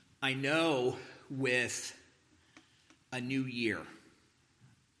I know with a new year,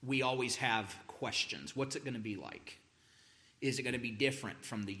 we always have questions. What's it going to be like? Is it going to be different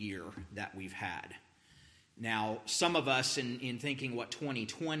from the year that we've had? Now, some of us, in thinking what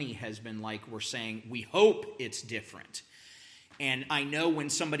 2020 has been like, we're saying we hope it's different. And I know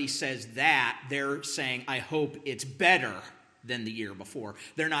when somebody says that, they're saying, I hope it's better than the year before.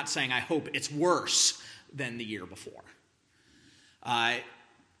 They're not saying, I hope it's worse than the year before.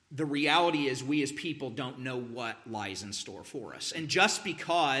 The reality is we as people don't know what lies in store for us. And just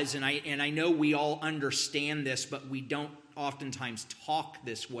because, and I know we all understand this, but we don't oftentimes talk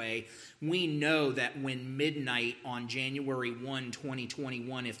this way, we know that when midnight on January 1,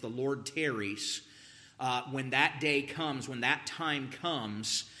 2021, if the Lord tarries, when that day comes, when that time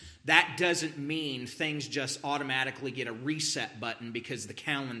comes, that doesn't mean things just automatically get a reset button because the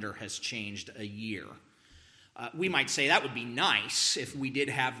calendar has changed a year. We might say that would be nice if we did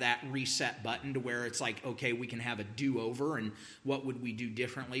have that reset button to where it's like, okay, we can have a do-over, and what would we do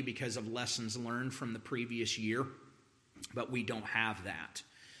differently because of lessons learned from the previous year? But we don't have that.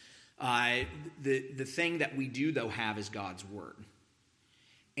 The thing that we do, though, have is God's Word.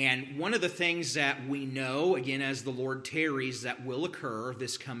 And one of the things that we know, again, as the Lord tarries, that will occur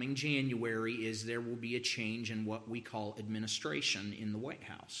this coming January is there will be a change in what we call administration in the White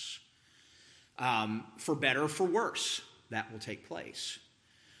House. For better or for worse, that will take place.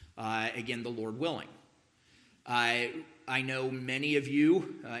 Again, the Lord willing. I know many of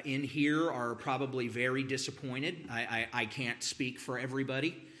you in here are probably very disappointed. I can't speak for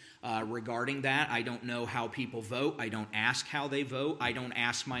everybody regarding that. I don't know how people vote. I don't ask how they vote. I don't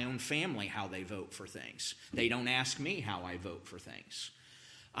ask my own family how they vote for things. They don't ask me how I vote for things.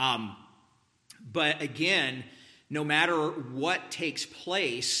 But again, no matter what takes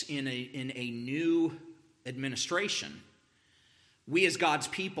place in a new administration, we as God's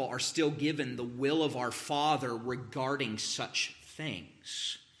people are still given the will of our Father regarding such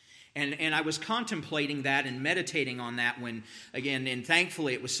things. And I was contemplating that and meditating on that when, again, and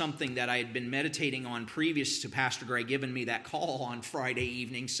thankfully it was something that I had been meditating on previous to Pastor Greg giving me that call on Friday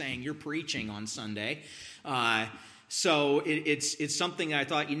evening saying, you're preaching on Sunday. So it's something that I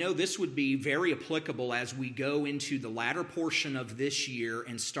thought, this would be very applicable as we go into the latter portion of this year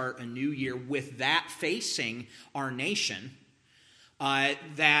and start a new year with that facing our nation,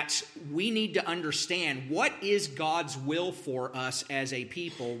 that we need to understand what is God's will for us as a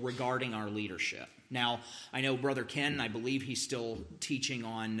people regarding our leadership. Now, I know Brother Ken, I believe he's still teaching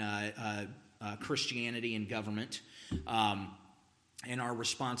on Christianity and government, and our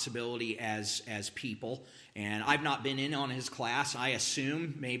responsibility as people. And I've not been in on his class. I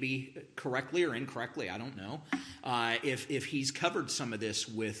assume, maybe correctly or incorrectly, I don't know, if he's covered some of this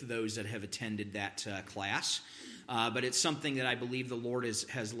with those that have attended that class. But it's something that I believe the Lord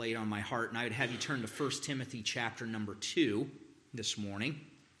has laid on my heart. And I would have you turn to 1 Timothy chapter number 2 this morning.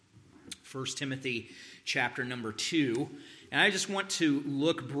 1 Timothy chapter number 2. And I just want to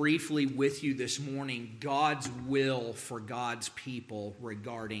look briefly with you this morning, God's will for God's people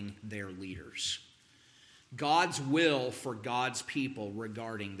regarding their leaders. God's will for God's people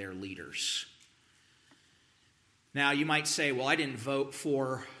regarding their leaders. Now, you might say, well, I didn't vote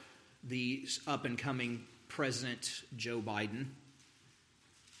for the up-and-coming President Joe Biden.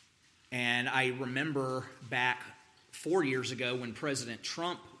 And I remember back 4 years ago when President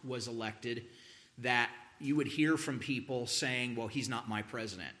Trump was elected that you would hear from people saying, well, he's not my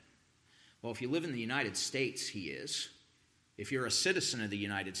president. Well, if you live in the United States, he is. If you're a citizen of the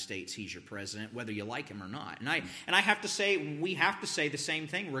United States, he's your president, whether you like him or not. And I have to say, we have to say the same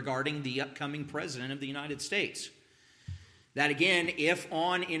thing regarding the upcoming president of the United States. That again, if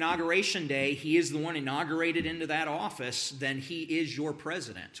on Inauguration Day he is the one inaugurated into that office, then he is your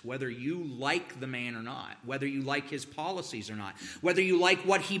president, whether you like the man or not, whether you like his policies or not, whether you like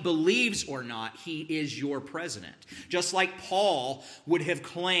what he believes or not, he is your president. Just like Paul would have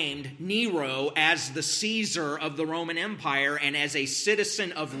claimed Nero as the Caesar of the Roman Empire and as a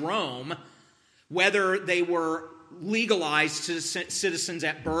citizen of Rome, whether they were legalized citizens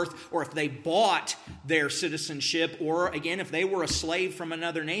at birth, or if they bought their citizenship, or again, if they were a slave from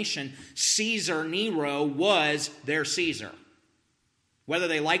another nation, Caesar Nero was their Caesar, whether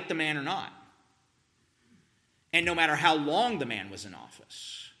they liked the man or not, and no matter how long the man was in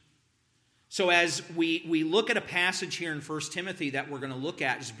office. So as we look at a passage here in 1 Timothy that we're going to look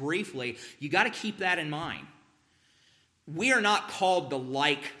at just briefly, you got to keep that in mind. We are not called to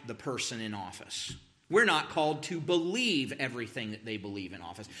like the person in office. We're not called to believe everything that they believe in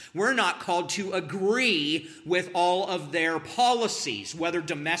office. We're not called to agree with all of their policies, whether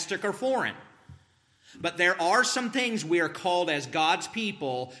domestic or foreign. But there are some things we are called as God's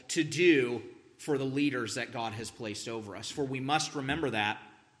people to do for the leaders that God has placed over us. For we must remember that.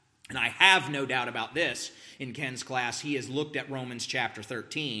 And I have no doubt about this. In Ken's class, he has looked at Romans chapter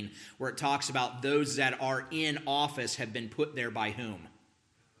 13, where it talks about those that are in office have been put there by whom?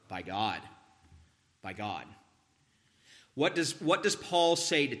 By God. By God. What does Paul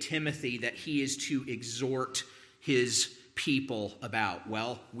say to Timothy that he is to exhort his people about?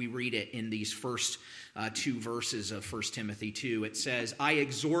 Well, we read it in these first two verses of 1 Timothy 2. It says, I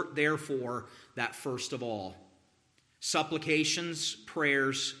exhort therefore that first of all, supplications,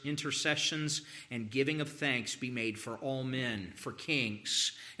 prayers, intercessions, and giving of thanks be made for all men, for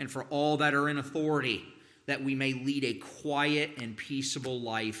kings, and for all that are in authority, that we may lead a quiet and peaceable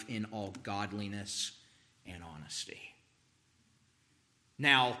life in all godliness and honesty.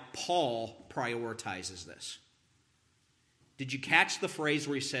 Now, Paul prioritizes this. Did you catch the phrase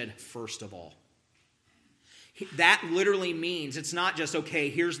where he said, first of all? That literally means it's not just, okay,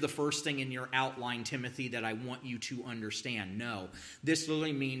 here's the first thing in your outline, Timothy, that I want you to understand. No, this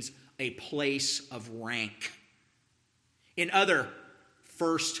literally means a place of rank. In other,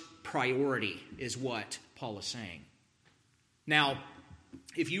 first priority is what Paul is saying. Now,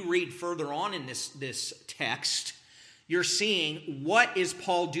 if you read further on in this text, you're seeing what is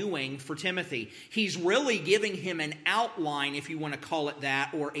Paul doing for Timothy. He's really giving him an outline, if you want to call it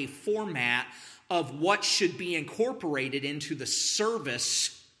that, or a format of what should be incorporated into the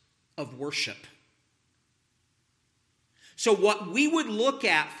service of worship. So what we would look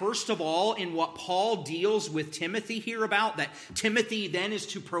at, first of all, in what Paul deals with Timothy here about, that Timothy then is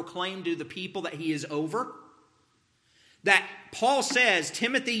to proclaim to the people that he is over, that Paul says,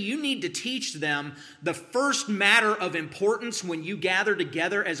 Timothy, you need to teach them the first matter of importance when you gather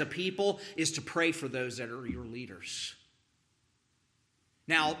together as a people is to pray for those that are your leaders.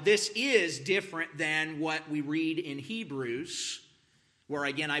 Now, this is different than what we read in Hebrews, where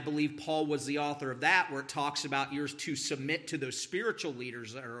again, I believe Paul was the author of that, where it talks about yours to submit to those spiritual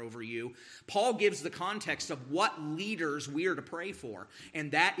leaders that are over you. Paul gives the context of what leaders we are to pray for,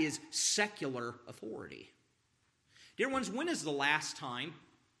 and that is secular authority. Dear ones, when is the last time,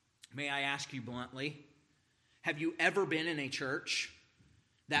 may I ask you bluntly, have you ever been in a church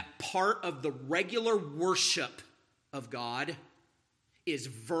that part of the regular worship of God is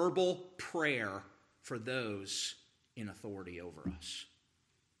verbal prayer for those in authority over us?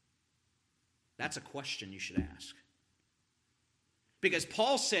 That's a question you should ask. Because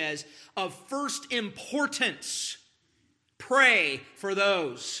Paul says, of first importance, pray for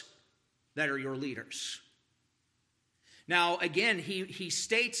those that are your leaders. Now, again, he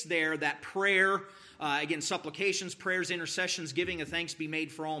states there that prayer, again, supplications, prayers, intercessions, giving of thanks be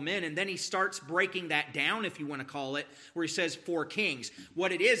made for all men. And then he starts breaking that down, if you want to call it, where he says for kings.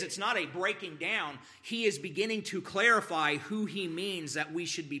 What it is, it's not a breaking down. He is beginning to clarify who he means that we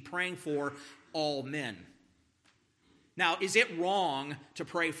should be praying for all men. Now, is it wrong to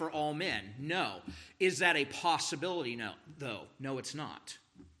pray for all men? No. Is that a possibility? No, though. No, it's not.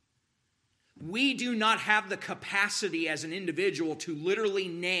 We do not have the capacity as an individual to literally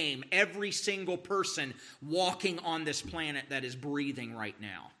name every single person walking on this planet that is breathing right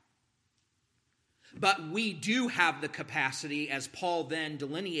now. But we do have the capacity, as Paul then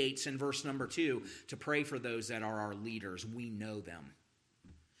delineates in verse number 2, to pray for those that are our leaders. We know them.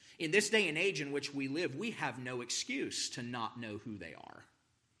 In this day and age in which we live, we have no excuse to not know who they are.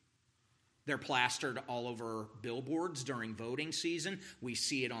 They're plastered all over billboards during voting season. We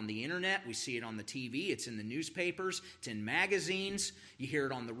see it on the internet. We see it on the TV. It's in the newspapers. It's in magazines. You hear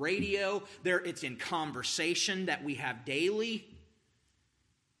it on the radio. It's in conversation that we have daily.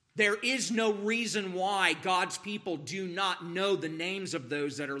 There is no reason why God's people do not know the names of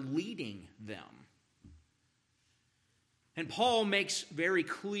those that are leading them. And Paul makes very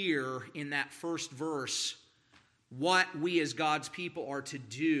clear in that first verse what we as God's people are to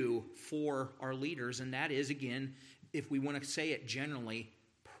do for our leaders. And that is, again, if we want to say it generally,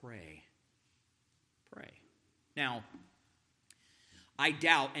 pray. Pray. Now, I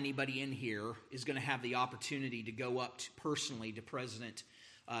doubt anybody in here is going to have the opportunity to go up personally to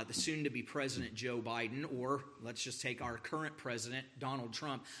the soon-to-be President Joe Biden, or let's just take our current president, Donald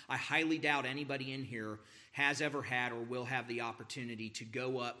Trump. I highly doubt anybody in here has ever had or will have the opportunity to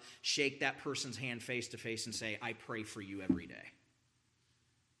go up, shake that person's hand face-to-face and say, I pray for you every day.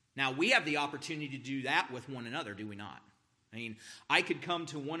 Now, we have the opportunity to do that with one another, do we not? I mean, I could come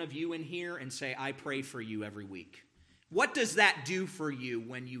to one of you in here and say, I pray for you every week. What does that do for you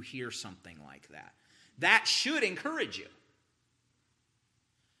when you hear something like that? That should encourage you.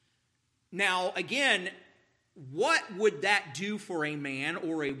 Now, again, what would that do for a man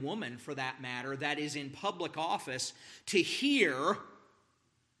or a woman, for that matter, that is in public office to hear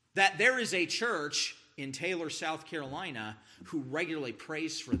that there is a church in Taylor, South Carolina, who regularly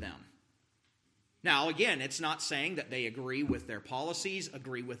prays for them? Now, again, it's not saying that they agree with their policies,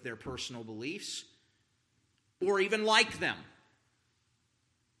 agree with their personal beliefs, or even like them.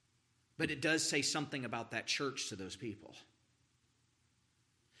 But it does say something about that church to those people.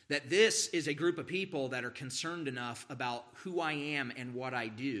 That this is a group of people that are concerned enough about who I am and what I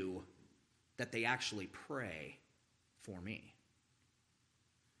do that they actually pray for me.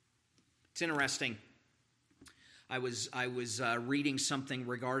 It's interesting. I was reading something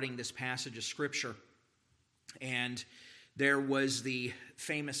regarding this passage of Scripture, and there was the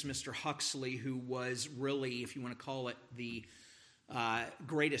famous Mr. Huxley, who was really, if you want to call it, the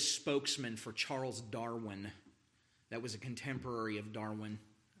greatest spokesman for Charles Darwin. That was a contemporary of Darwin.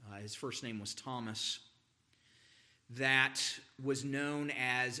 His first name was Thomas. That was known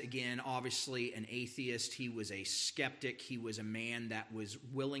as, again, obviously an atheist. He was a skeptic. He was a man that was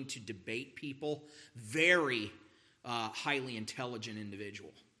willing to debate people. Very highly intelligent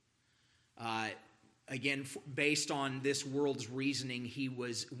individual. Again, based on this world's reasoning, he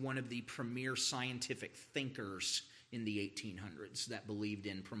was one of the premier scientific thinkers in the 1800s that believed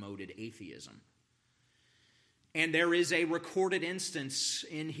in promoted atheism. And there is a recorded instance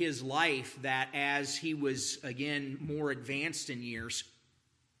in his life that as he was, again, more advanced in years,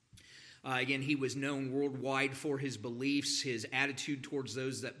 again, he was known worldwide for his beliefs, his attitude towards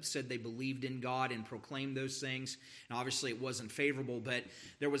those that said they believed in God and proclaimed those things. And obviously it wasn't favorable, but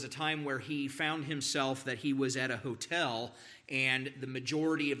there was a time where he found himself that he was at a hotel, and the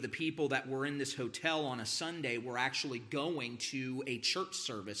majority of the people that were in this hotel on a Sunday were actually going to a church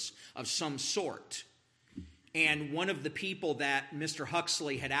service of some sort. And one of the people that Mr.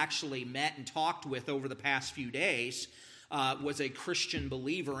 Huxley had actually met and talked with over the past few days was a Christian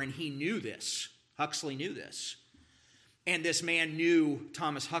believer, and he knew this. Huxley knew this. And this man knew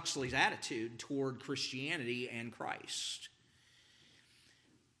Thomas Huxley's attitude toward Christianity and Christ.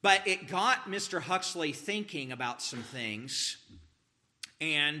 But it got Mr. Huxley thinking about some things.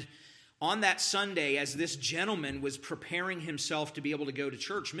 And on that Sunday, as this gentleman was preparing himself to be able to go to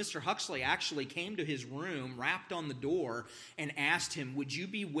church, Mr. Huxley actually came to his room, rapped on the door, and asked him, would you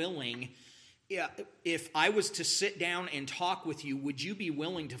be willing, if I was to sit down and talk with you, would you be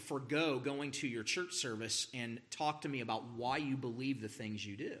willing to forego going to your church service and talk to me about why you believe the things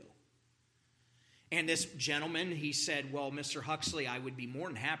you do? And this gentleman, he said, well, Mr. Huxley, I would be more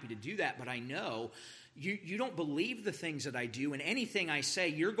than happy to do that, but I know you don't believe the things that I do, and anything I say,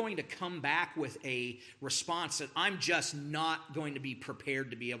 you're going to come back with a response that I'm just not going to be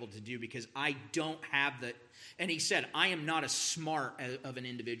prepared to be able to do because I don't have the... And he said, I am not as smart of an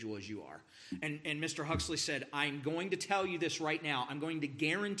individual as you are. And Mr. Huxley said, I'm going to tell you this right now. I'm going to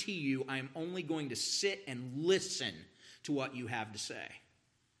guarantee you I'm only going to sit and listen to what you have to say.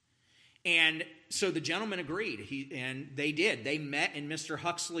 And so the gentleman agreed, and they did. They met in Mr.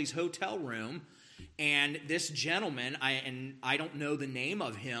 Huxley's hotel room, and this gentleman, I don't know the name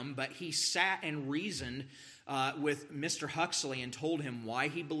of him, but he sat and reasoned with Mr. Huxley and told him why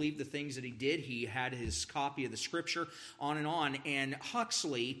he believed the things that he did. He had his copy of the Scripture, on. And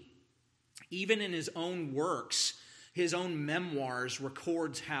Huxley, even in his own works, his own memoirs,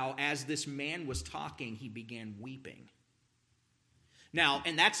 records how as this man was talking, he began weeping. Now,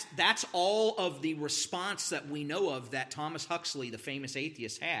 and that's all of the response that we know of that Thomas Huxley, the famous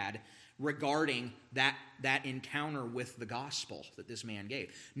atheist, had regarding that encounter with the gospel that this man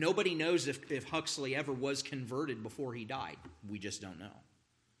gave. Nobody knows if Huxley ever was converted before he died. We just don't know.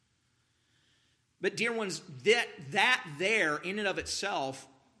 But dear ones, that there in and of itself,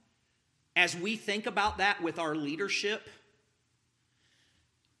 as we think about that with our leadership,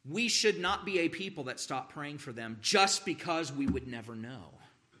 we should not be a people that stop praying for them just because we would never know.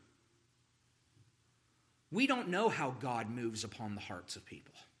 We don't know how God moves upon the hearts of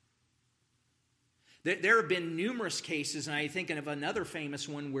people. There have been numerous cases, and I think of another famous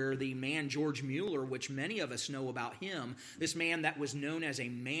one where the man George Mueller, which many of us know about him, this man that was known as a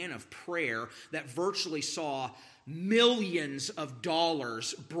man of prayer, that virtually saw millions of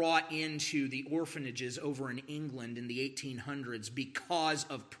dollars brought into the orphanages over in England in the 1800s because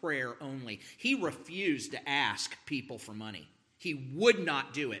of prayer only. He refused to ask people for money. He would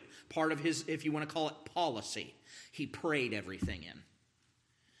not do it. Part of his, if you want to call it, policy. He prayed everything in.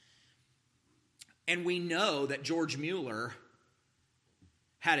 And we know that George Mueller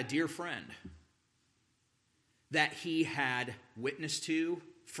had a dear friend that he had witnessed to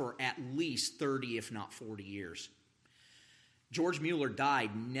for at least 30, if not 40 years. George Mueller died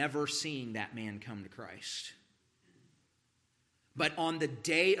never seeing that man come to Christ. But on the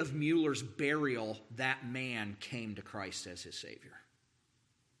day of Mueller's burial, that man came to Christ as his Savior.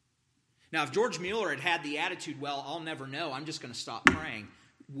 Now, if George Mueller had had the attitude, well, I'll never know, I'm just going to stop praying,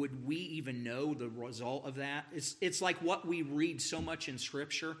 would we even know the result of that? It's like what we read so much in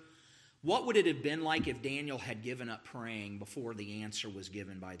Scripture. What would it have been like if Daniel had given up praying before the answer was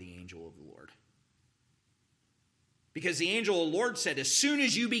given by the angel of the Lord? Because the angel of the Lord said, as soon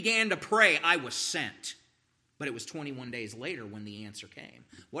as you began to pray, I was sent. But it was 21 days later when the answer came.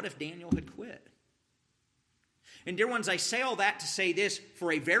 What if Daniel had quit? And dear ones, I say all that to say this,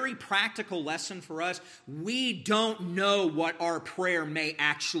 for a very practical lesson for us, we don't know what our prayer may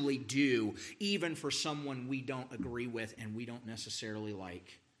actually do, even for someone we don't agree with and we don't necessarily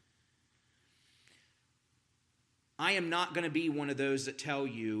like. I am not going to be one of those that tell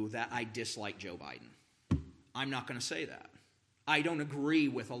you that I dislike Joe Biden. I'm not going to say that. I don't agree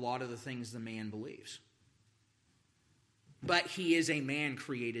with a lot of the things the man believes. But he is a man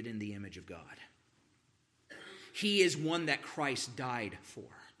created in the image of God. He is one that Christ died for.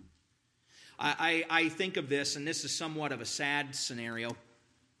 I think of this, and this is somewhat of a sad scenario.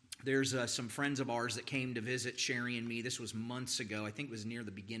 There's some friends of ours that came to visit Sherry and me. This was months ago. I think it was near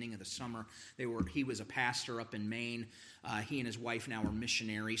the beginning of the summer. He was a pastor up in Maine. He and his wife now are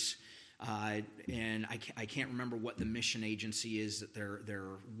missionaries. And I can't remember what the mission agency is that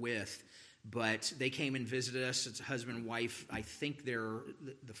they're with. But they came and visited us. It's a husband and wife. I think the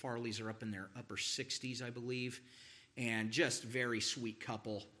Farleys are up in their upper 60s, I believe. And just very sweet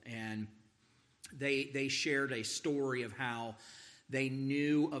couple. And they shared a story of how they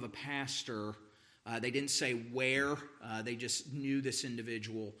knew of a pastor. They didn't say where. They just knew this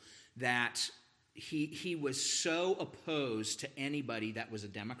individual that he was so opposed to anybody that was a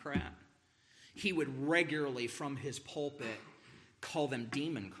Democrat. He would regularly, from his pulpit, call them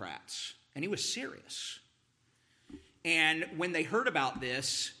Democrats. And he was serious. And when they heard about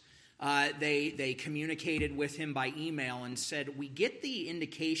this, they communicated with him by email and said, we get the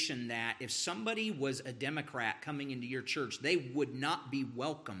indication that if somebody was a Democrat coming into your church, they would not be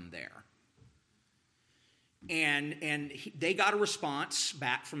welcome there. And they got a response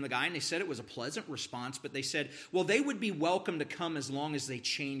back from the guy, and they said it was a pleasant response, but they said, well, they would be welcome to come as long as they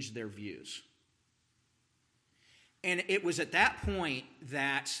changed their views. And it was at that point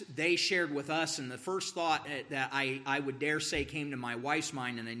that they shared with us, and the first thought that I would dare say came to my wife's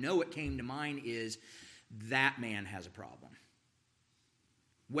mind, and I know it came to mine, is that man has a problem.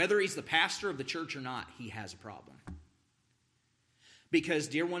 Whether he's the pastor of the church or not, he has a problem. Because,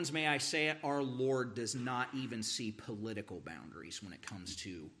 dear ones, may I say it, our Lord does not even see political boundaries when it comes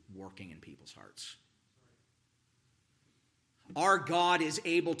to working in people's hearts. Our God is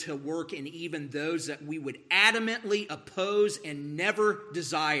able to work in even those that we would adamantly oppose and never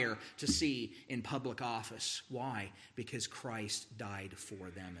desire to see in public office. Why? Because Christ died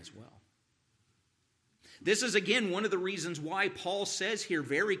for them as well. This is again one of the reasons why Paul says here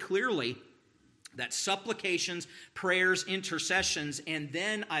very clearly that supplications, prayers, intercessions, and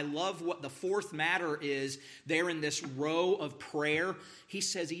then I love what the fourth matter is there in this row of prayer. He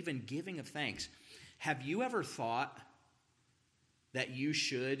says even giving of thanks. Have you ever thought that you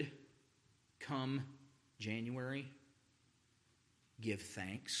should, come January, give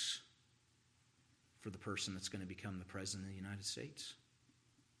thanks for the person that's going to become the President of the United States?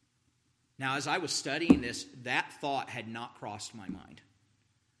 Now, as I was studying this, that thought had not crossed my mind.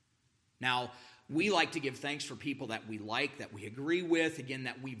 Now, we like to give thanks for people that we like, that we agree with, again,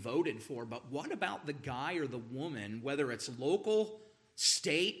 that we voted for, but what about the guy or the woman, whether it's local,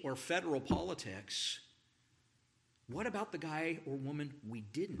 state, or federal politics? What about the guy or woman we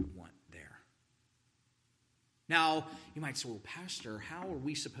didn't want there? Now, you might say, well, Pastor, how are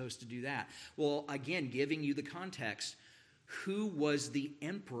we supposed to do that? Well, again, giving you the context, who was the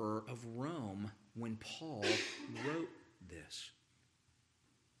emperor of Rome when Paul wrote this?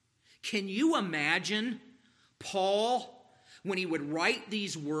 Can you imagine Paul, when he would write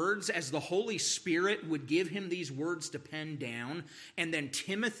these words, as the Holy Spirit would give him these words to pen down, and then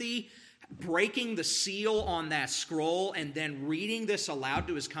Timothy breaking the seal on that scroll and then reading this aloud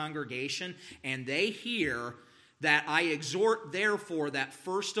to his congregation, and they hear that I exhort, therefore, that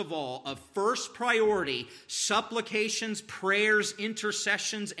first of all, of first priority, supplications, prayers,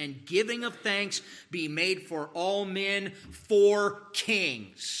 intercessions, and giving of thanks be made for all men, for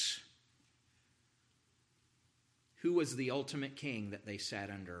kings. Who was the ultimate king that they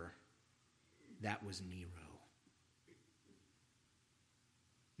sat under? That was Nero.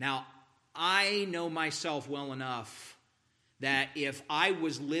 Now, I know myself well enough that if I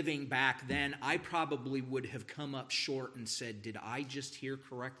was living back then, I probably would have come up short and said, did I just hear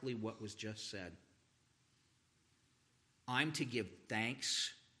correctly what was just said? I'm to give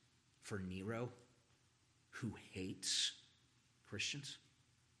thanks for Nero, who hates Christians?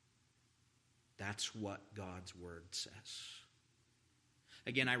 That's what God's word says.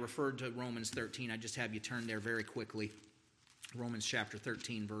 Again, I referred to Romans 13. I just have you turn there very quickly. Romans chapter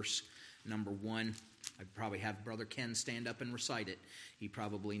 13, verse number 1. I'd probably have Brother Ken stand up and recite it. He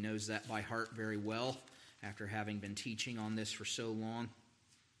probably knows that by heart very well after having been teaching on this for so long.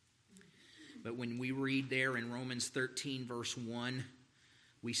 But when we read there in Romans 13, verse 1,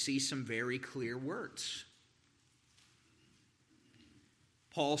 we see some very clear words.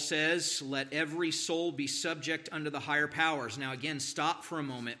 Paul says, let every soul be subject unto the higher powers. Now again, stop for a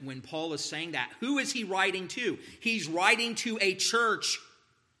moment. When Paul is saying that, who is he writing to? He's writing to a church,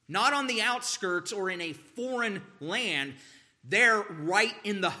 not on the outskirts or in a foreign land. They're right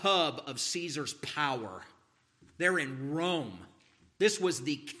in the hub of Caesar's power. They're in Rome. This was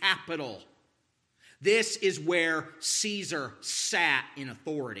the capital. This is where Caesar sat in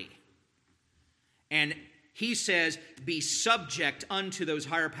authority. And he says, be subject unto those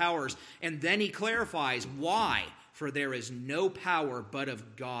higher powers. And then he clarifies why. For there is no power but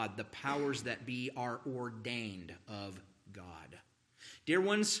of God. The powers that be are ordained of God. Dear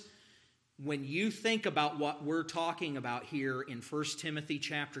ones, when you think about what we're talking about here in 1 Timothy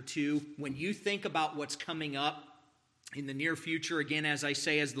chapter 2, when you think about what's coming up in the near future, again, as I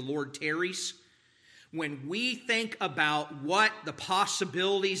say, as the Lord tarries, when we think about what the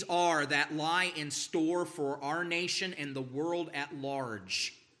possibilities are that lie in store for our nation and the world at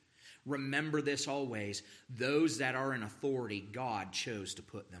large, remember this always. Those that are in authority, God chose to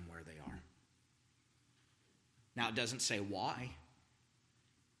put them where they are. Now, it doesn't say why.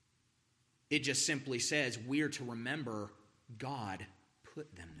 It just simply says we're to remember God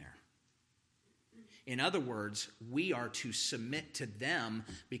put them there. In other words, we are to submit to them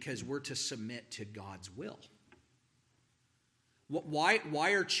because we're to submit to God's will.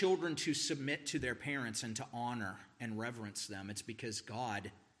 Why are children to submit to their parents and to honor and reverence them? It's because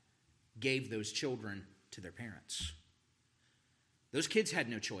God gave those children to their parents. Those kids had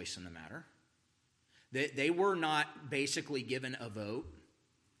no choice in the matter. They were not basically given a vote.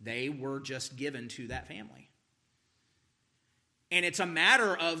 They were just given to that family. And it's a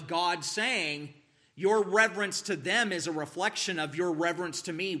matter of God saying, your reverence to them is a reflection of your reverence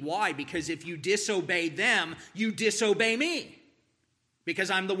to me. Why? Because if you disobey them, you disobey me. Because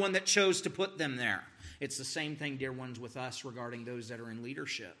I'm the one that chose to put them there. It's the same thing, dear ones, with us regarding those that are in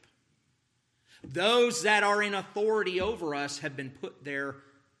leadership. Those that are in authority over us have been put there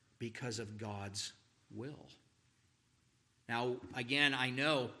because of God's will. Now, again, I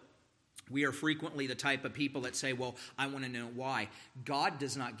know we are frequently the type of people that say, well, I want to know why. God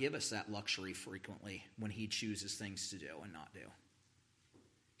does not give us that luxury frequently when he chooses things to do and not do.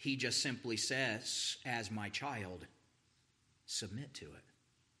 He just simply says, as my child, submit to it.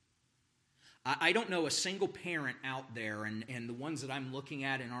 I don't know a single parent out there, and the ones that I'm looking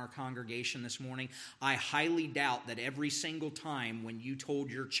at in our congregation this morning, I highly doubt that every single time when you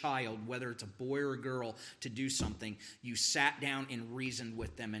told your child, whether it's a boy or a girl, to do something, you sat down and reasoned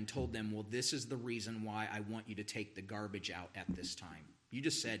with them and told them, well, this is the reason why I want you to take the garbage out at this time. You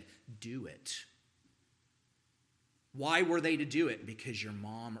just said, do it. Why were they to do it? Because your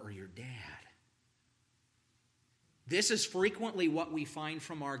mom or your dad. This is frequently what we find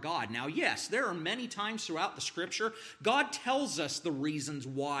from our God. Now, yes, there are many times throughout the Scripture, God tells us the reasons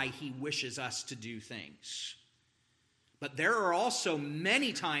why he wishes us to do things. But there are also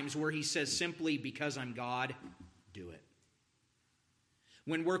many times where he says simply, because I'm God, do it.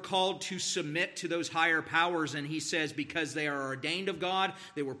 When we're called to submit to those higher powers, and he says because they are ordained of God,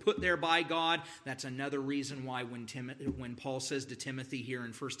 they were put there by God, that's another reason why when Paul says to Timothy here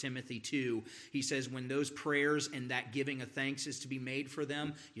in 1 Timothy 2, he says when those prayers and that giving of thanks is to be made for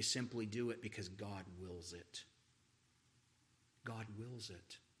them, you simply do it because God wills it. God wills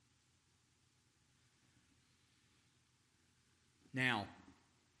it. Now,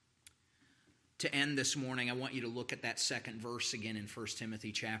 to end this morning, I want you to look at that second verse again in 1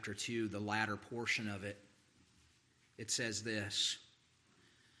 Timothy chapter 2, the latter portion of it. It says this,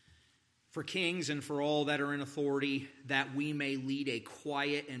 for kings and for all that are in authority, that we may lead a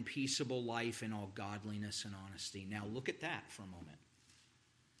quiet and peaceable life in all godliness and honesty. Now look at that for a moment.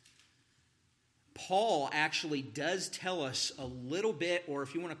 Paul actually does tell us a little bit, or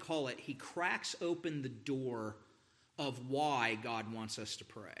if you want to call it, he cracks open the door of why God wants us to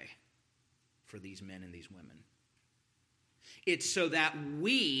pray for these men and these women. It's so that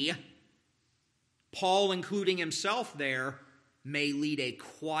we, Paul including himself there, may lead a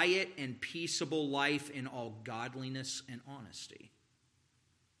quiet and peaceable life in all godliness and honesty.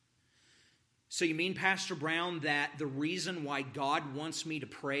 So you mean, Pastor Brown, that the reason why God wants me to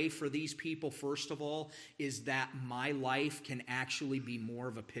pray for these people, first of all, is that my life can actually be more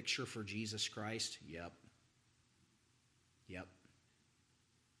of a picture for Jesus Christ? Yep.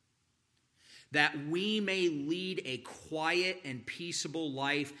 That we may lead a quiet and peaceable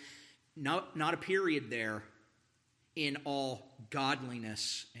life, not a period there, in all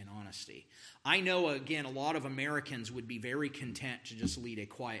godliness and honesty. I know, again, a lot of Americans would be very content to just lead a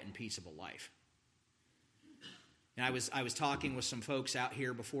quiet and peaceable life. And I was talking with some folks out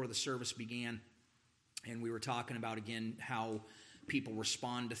here before the service began, and we were talking about, again, how people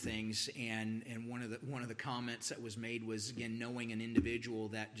respond to things, and one of the comments that was made was, again, knowing an individual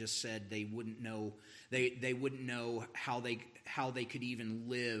that just said they wouldn't know how they could even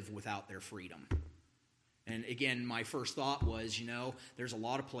live without their freedom. And again, my first thought was, there's a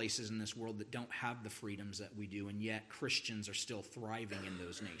lot of places in this world that don't have the freedoms that we do, and yet Christians are still thriving in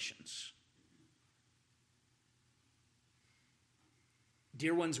those nations.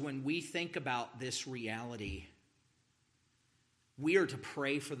 Dear ones, when we think about this reality, we are to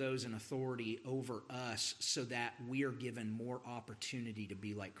pray for those in authority over us so that we are given more opportunity to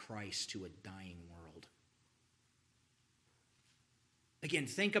be like Christ to a dying world. Again,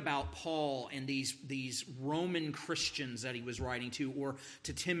 think about Paul and these Roman Christians that he was writing to, or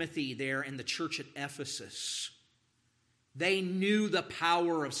to Timothy there in the church at Ephesus. They knew the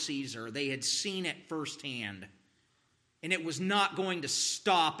power of Caesar. They had seen it firsthand. And it was not going to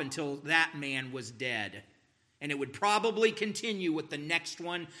stop until that man was dead. And it would probably continue with the next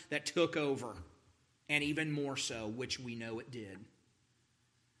one that took over. And even more so, which we know it did.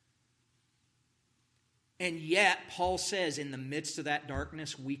 And yet, Paul says, in the midst of that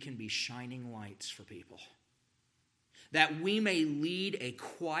darkness, we can be shining lights for people. That we may lead a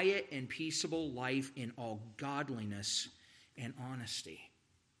quiet and peaceable life in all godliness and honesty.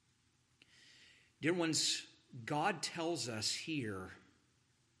 Dear ones, God tells us here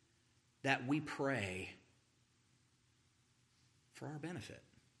that we pray for our benefit.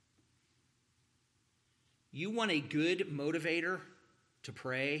 You want a good motivator to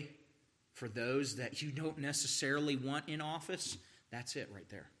pray for those that you don't necessarily want in office? That's it right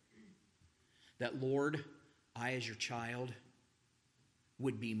there. That, Lord, I as your child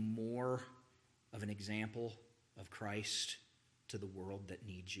would be more of an example of Christ to the world that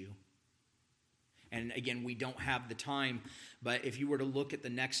needs you. And again, we don't have the time, but if you were to look at the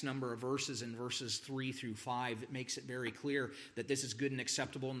next number of verses, in verses 3 through 5, it makes it very clear that this is good and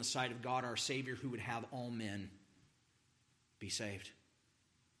acceptable in the sight of God our Savior, who would have all men be saved.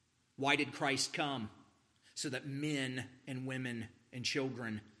 Why did Christ come? So that men and women and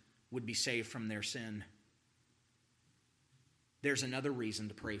children would be saved from their sin. There's another reason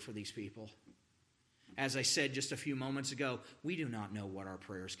to pray for these people. As I said just a few moments ago, we do not know what our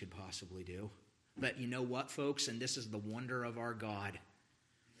prayers could possibly do. But you know what, folks? And this is the wonder of our God.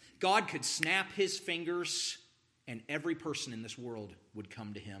 God could snap his fingers and every person in this world would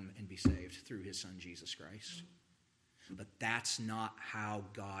come to him and be saved through his Son, Jesus Christ. But that's not how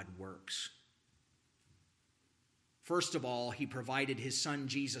God works. First of all, he provided his Son,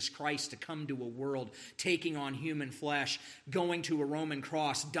 Jesus Christ, to come to a world, taking on human flesh, going to a Roman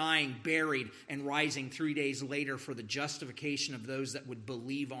cross, dying, buried, and rising 3 days later for the justification of those that would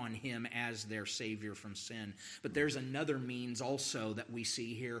believe on him as their Savior from sin. But there's another means also that we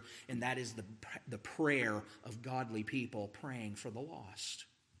see here, and that is the prayer of godly people praying for the lost.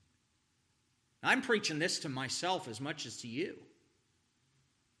 I'm preaching this to myself as much as to you.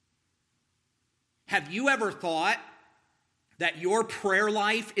 Have you ever thought that your prayer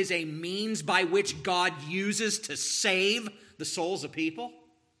life is a means by which God uses to save the souls of people?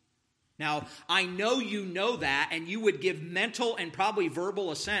 Now, I know you know that, and you would give mental and probably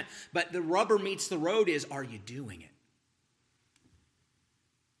verbal assent, but the rubber meets the road is, are you doing it?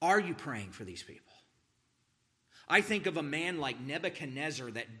 Are you praying for these people? I think of a man like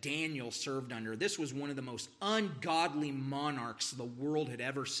Nebuchadnezzar that Daniel served under. This was one of the most ungodly monarchs the world had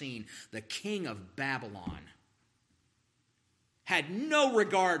ever seen, the king of Babylon. Had no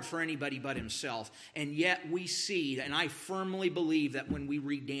regard for anybody but himself. And yet we see, and I firmly believe that when we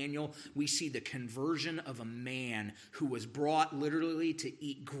read Daniel, we see the conversion of a man who was brought literally to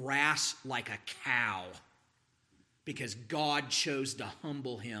eat grass like a cow. Because God chose to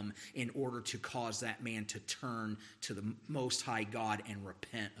humble him in order to cause that man to turn to the Most High God and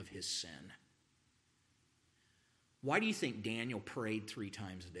repent of his sin. Why do you think Daniel prayed 3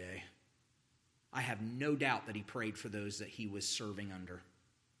 times a day? I have no doubt that he prayed for those that he was serving under.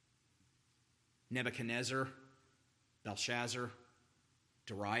 Nebuchadnezzar, Belshazzar,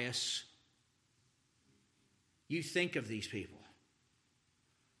 Darius. You think of these people.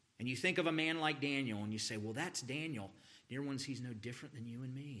 And you think of a man like Daniel, and you say, well, that's Daniel. Dear ones, he's no different than you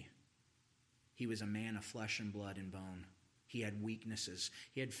and me. He was a man of flesh and blood and bone. He had weaknesses.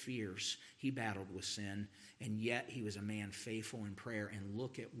 He had fears. He battled with sin. And yet he was a man faithful in prayer. And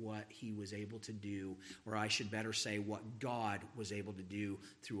look at what he was able to do, or I should better say what God was able to do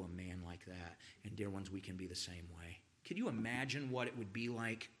through a man like that. And dear ones, we can be the same way. Could you imagine what it would be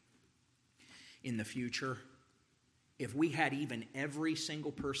like in the future if we had even every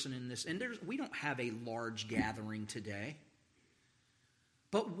single person in this? And we don't have a large gathering today.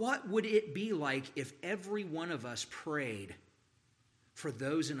 But what would it be like if every one of us prayed for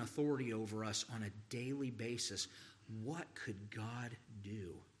those in authority over us on a daily basis? What could God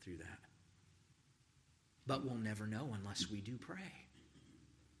do through that? But we'll never know unless we do pray.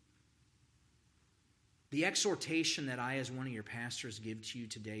 The exhortation that I, as one of your pastors, give to you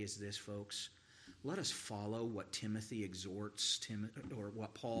today is this, folks. Let us follow what Timothy exhorts or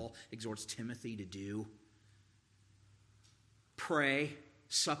what Paul exhorts Timothy to do. Pray,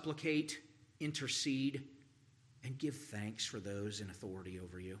 supplicate, intercede, and give thanks for those in authority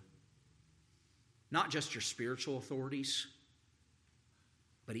over you. Not just your spiritual authorities,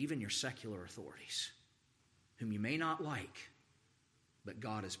 but even your secular authorities, whom you may not like, but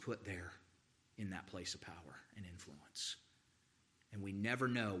God has put there in that place of power and influence. And we never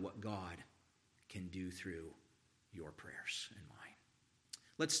know what God can do through your prayers and mine.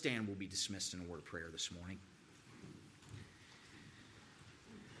 Let's stand. We'll be dismissed in a word of prayer this morning.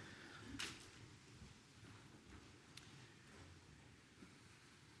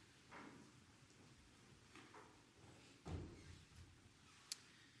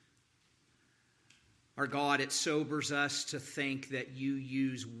 Our God, it sobers us to think that you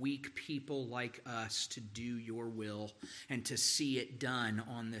use weak people like us to do your will and to see it done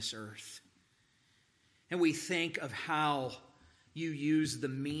on this earth. And we think of how you use the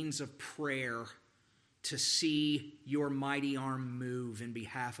means of prayer to see your mighty arm move in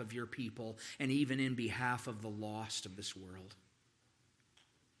behalf of your people and even in behalf of the lost of this world.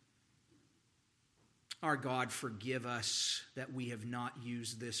 Our God, forgive us that we have not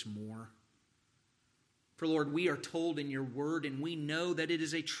used this more. For Lord, we are told in your word, and we know that it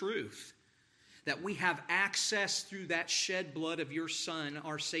is a truth, that we have access through that shed blood of your Son,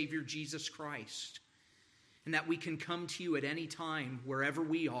 our Savior Jesus Christ, and that we can come to you at any time, wherever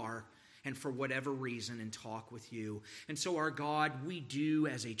we are, and for whatever reason, and talk with you. And so, our God, we do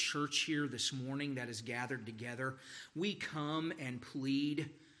as a church here this morning that is gathered together, we come and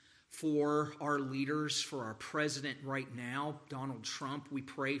plead for our leaders, for our president right now, Donald Trump. We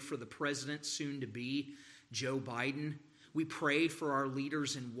pray for the president soon to be, Joe Biden. We pray for our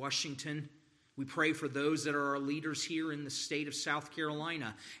leaders in Washington. We pray for those that are our leaders here in the state of South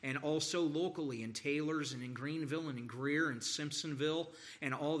Carolina and also locally in Taylors and in Greenville and in Greer and Simpsonville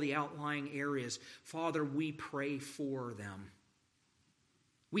and all the outlying areas. Father, we pray for them.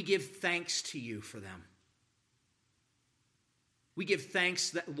 We give thanks to you for them. We give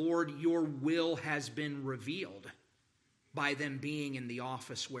thanks that, Lord, your will has been revealed by them being in the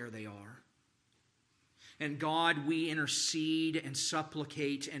office where they are. And God, we intercede and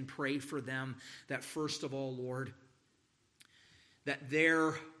supplicate and pray for them that first of all, Lord, that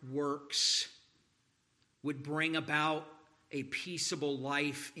their works would bring about a peaceable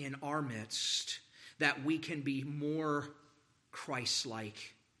life in our midst, that we can be more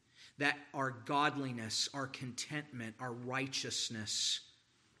Christ-like, that our godliness, our contentment, our righteousness,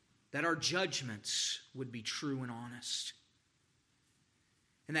 that our judgments would be true and honest.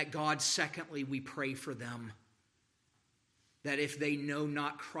 And that, God, secondly, we pray for them that if they know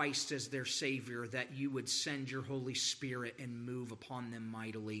not Christ as their Savior, that you would send your Holy Spirit and move upon them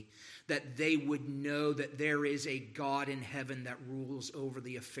mightily, that they would know that there is a God in heaven that rules over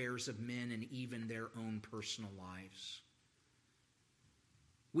the affairs of men and even their own personal lives.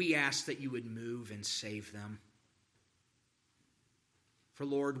 We ask that you would move and save them. For,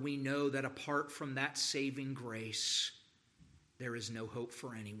 Lord, we know that apart from that saving grace, there is no hope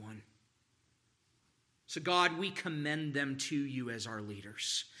for anyone. So, God, we commend them to you as our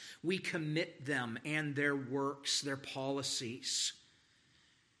leaders. We commit them and their works, their policies,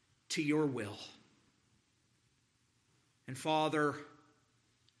 to your will. And, Father,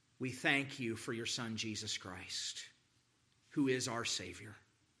 we thank you for your Son, Jesus Christ, who is our Savior.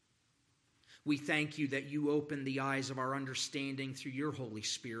 We thank you that you opened the eyes of our understanding through your Holy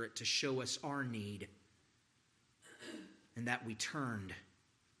Spirit to show us our need, and that we turned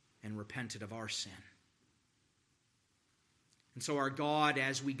and repented of our sin. And so, our God,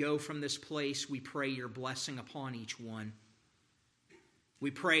 as we go from this place, we pray your blessing upon each one. We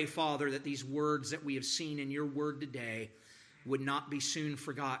pray, Father, that these words that we have seen in your word today would not be soon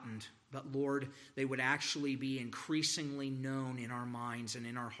forgotten, but Lord, they would actually be increasingly known in our minds and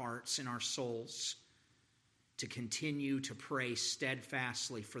in our hearts, in our souls, to continue to pray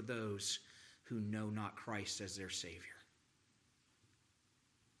steadfastly for those who know not Christ as their Savior.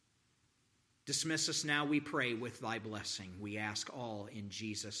 Dismiss us now, we pray, with thy blessing. We ask all in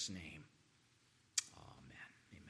Jesus' name.